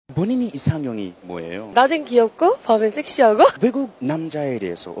본인이 이상형이 뭐예요? 낮엔 귀엽고 밤엔 섹시하고 외국 남자에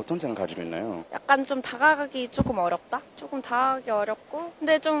대해서 어떤 생각 가지고 있나요? 약간 좀 다가가기 조금 어렵다? 조금 다가가기 어렵고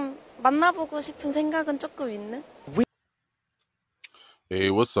근데 좀 만나보고 싶은 생각은 조금 있는? Hey,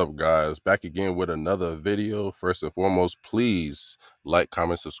 what's up, guys? Back again with another video. First and foremost, please like,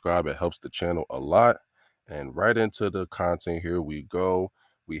 comment, subscribe. It helps the channel a lot. And right into the content, here we go.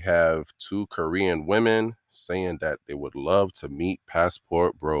 We have two Korean women saying that they would love to meet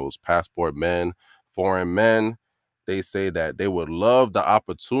passport bros, passport men, foreign men. They say that they would love the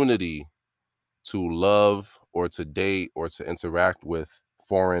opportunity to love or to date or to interact with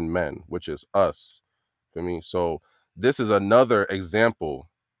foreign men, which is us. For me, so this is another example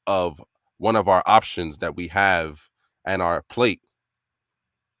of one of our options that we have and our plate.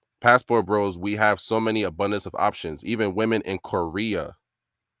 Passport bros, we have so many abundance of options. Even women in Korea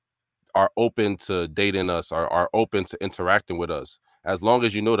are open to dating us, are open to interacting with us. As long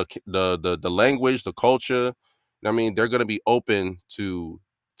as you know the language, the culture, I mean, they're gonna be open to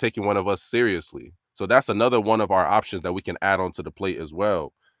taking one of us seriously. So that's another one of our options that we can add onto the plate as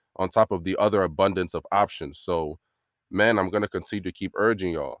well, on top of the other abundance of options. So, man, I'm gonna continue to keep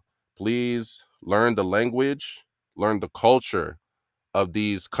urging y'all. Please learn the language, learn the culture of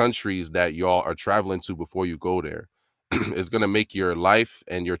these countries that y'all are traveling to before you go there. It's going to make your life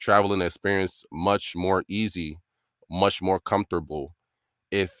and your traveling experience much more easy, much more comfortable.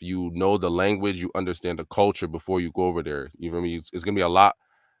 If you know the language, you understand the culture before you go over there. You know what I mean? It's going to be a lot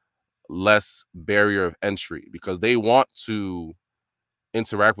less barrier of entry because they want to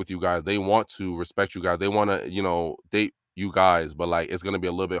interact with you guys. They want to respect you guys. They want to, date you guys, but like it's going to be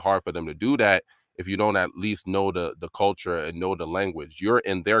a little bit hard for them to do that if you don't at least know the culture and know the language. You're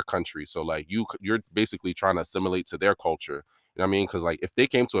in their country, so like you're basically trying to assimilate to their culture. You know what I mean? Because like if they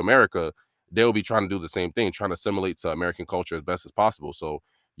came to America, they'll be trying to do the same thing, trying to assimilate to American culture as best as possible. So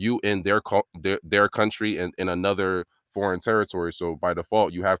you in their country and in another foreign territory, so by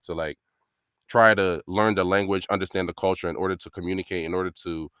default you have to like try to learn the language, understand the culture in order to communicate, in order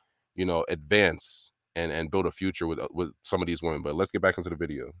to, advance and build a future with some of these women. But let's get back into the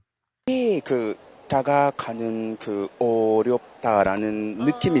video. 그 다가가는 그 어렵다라는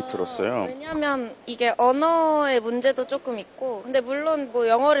느낌이 들었어요. 왜냐면 이게 언어의 문제도 조금 있고 근데 물론 뭐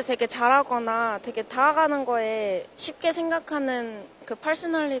영어를 되게 잘하거나 되게 다가가는 거에 쉽게 생각하는 그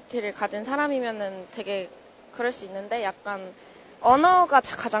퍼스널리티를 가진 사람이면은 되게 그럴 수 있는데 약간 언어가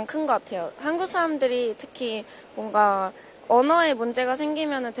가장 큰 것 같아요. 한국 사람들이 특히 뭔가 언어에 문제가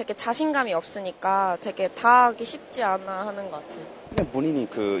생기면은 되게 자신감이 없으니까 되게 다하기 쉽지 않아 하는 것 같아요. 근데 본인이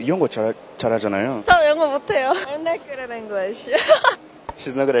그 영어 잘하잖아요. 저 영어 못해요. I'm not good at English.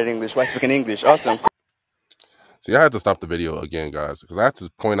 She's not good at English. Why speaking English? Awesome. See, I had to stop the video again, guys, because I have to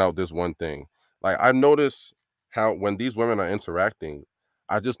point out this one thing. Like, I noticed how when these women are interacting,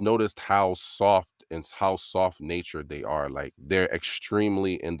 I just noticed how soft and how soft natured they are. Like, they're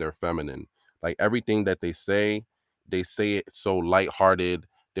extremely in their feminine. Like, everything that they say it so lighthearted.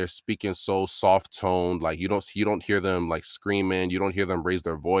 They're speaking so soft toned. Like, you don't hear them like screaming. You don't hear them raise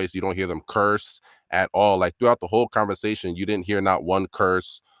their voice. You don't hear them curse at all. Like, throughout the whole conversation, you didn't hear not one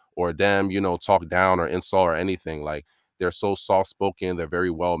curse or them, talk down or insult or anything. Like, they're so soft spoken. They're very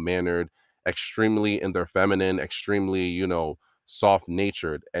well mannered, extremely in their feminine, extremely, soft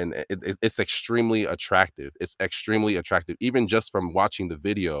natured, and it's extremely attractive. It's extremely attractive. Even just from watching the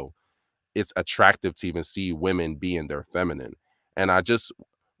video, it's attractive to even see women be in their feminine. And I just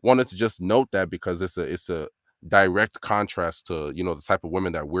wanted to just note that because it's a direct contrast to, the type of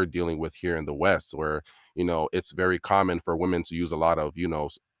women that we're dealing with here in the West, where, it's very common for women to use a lot of,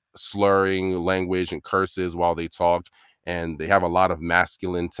 slurring language and curses while they talk. And they have a lot of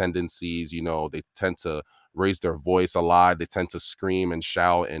masculine tendencies. They tend to raise their voice a lot. They tend to scream and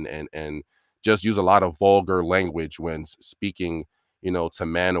shout and just use a lot of vulgar language when speaking, to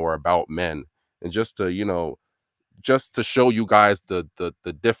men or about men. And just to show you guys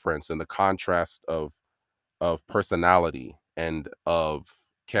the difference and the contrast of personality and of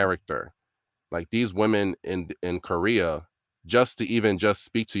character. Like, these women in Korea, just to even just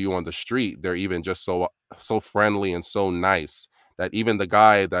speak to you on the street, they're even just so friendly and so nice that even the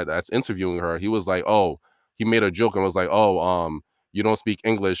guy that's interviewing her, he was like, oh, he made a joke and was like, oh, you don't speak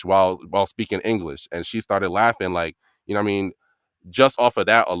English while speaking English. And she started laughing, like, what I mean? Just off of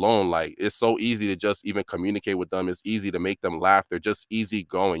that alone, like, it's so easy to just even communicate with them. It's easy to make them laugh. They're just easy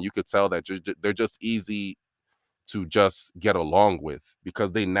going. You could tell that they're just easy to just get along with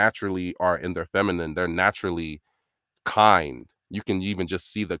because they naturally are in their feminine. They're naturally kind. You can even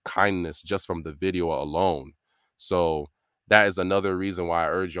just see the kindness just from the video alone. So that is another reason why I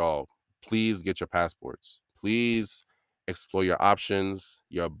urge y'all, please get your passports. Please explore your options,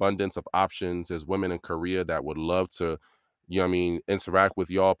 your abundance of options. There's women in Korea that would love to, you know what I mean, interact with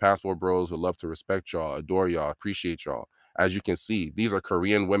y'all. Passport bros would love to respect y'all, adore y'all, appreciate y'all. As you can see, these are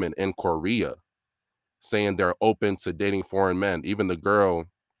Korean women in Korea saying they're open to dating foreign men. Even the girl,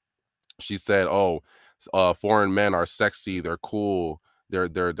 she said, "Oh, foreign men are sexy. They're cool.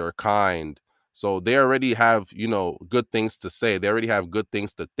 They're kind." So they already have, you know, good things to say. They already have good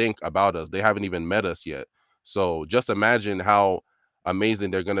things to think about us. They haven't even met us yet. So just imagine how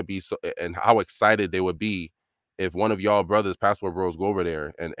amazing they're gonna be, so and how excited they would be if one of y'all brothers, passport bros, go over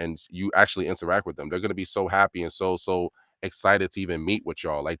there and you actually interact with them. They're gonna be so happy and so excited to even meet with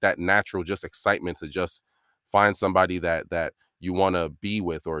y'all. Like that natural just excitement to just find somebody that you want to be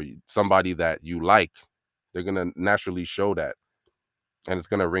with, or somebody that you like. They're going to naturally show that, and it's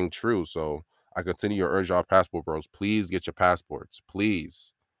going to ring true. So I continue to urge y'all passport bros, please get your passports.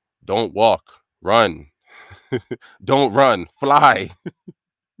 Please don't walk, run. Don't run, fly.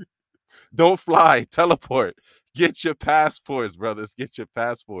 Don't fly, teleport. Get your passports, brothers. Get your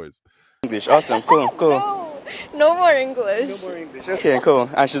passports. English. Awesome. Cool. Cool. No, no more English. No more English. Okay, cool.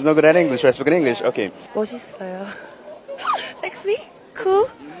 And she's not good at English. We're speaking English. Okay. 멋있어요. Sexy? Cool?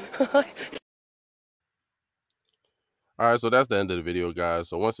 All right, so that's the end of the video, guys.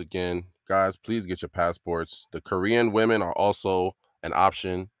 So once again, guys, please get your passports. The Korean women are also an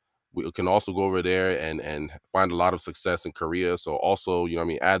option. We can also go over there and find a lot of success in Korea. So also, you know what I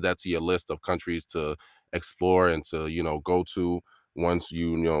mean, add that to your list of countries to explore and to, you know, go to once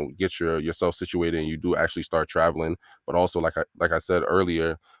you know, get yourself situated and you do actually start traveling. But also, like I said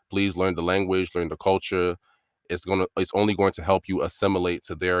earlier, please learn the language, learn the culture. It's only going to help you assimilate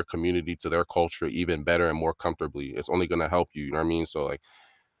to their community, to their culture even better and more comfortably. It's only going to help you know what I mean? So like,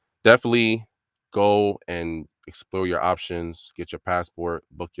 definitely go and explore your options, get your passport,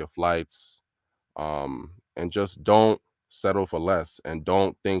 book your flights, and just don't settle for less, and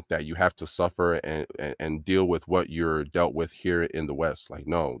don't think that you have to suffer and deal with what you're dealt with here in the West. Like,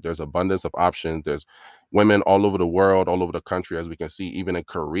 no, there's abundance of options. There's women all over the world, all over the country, as we can see, even in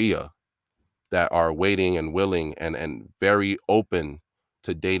Korea, that are waiting and willing and very open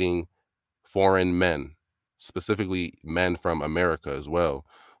to dating foreign men, specifically men from America as well.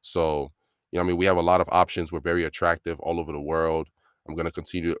 So, you know, I mean, we have a lot of options. We're very attractive all over the world. I'm going to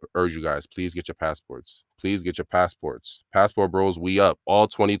continue to urge you guys, please get your passports. Please get your passports. Passport bros, we up. All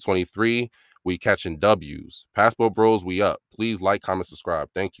 2023, we catching W's. Passport bros, we up. Please like, comment, subscribe.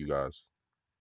 Thank you, guys.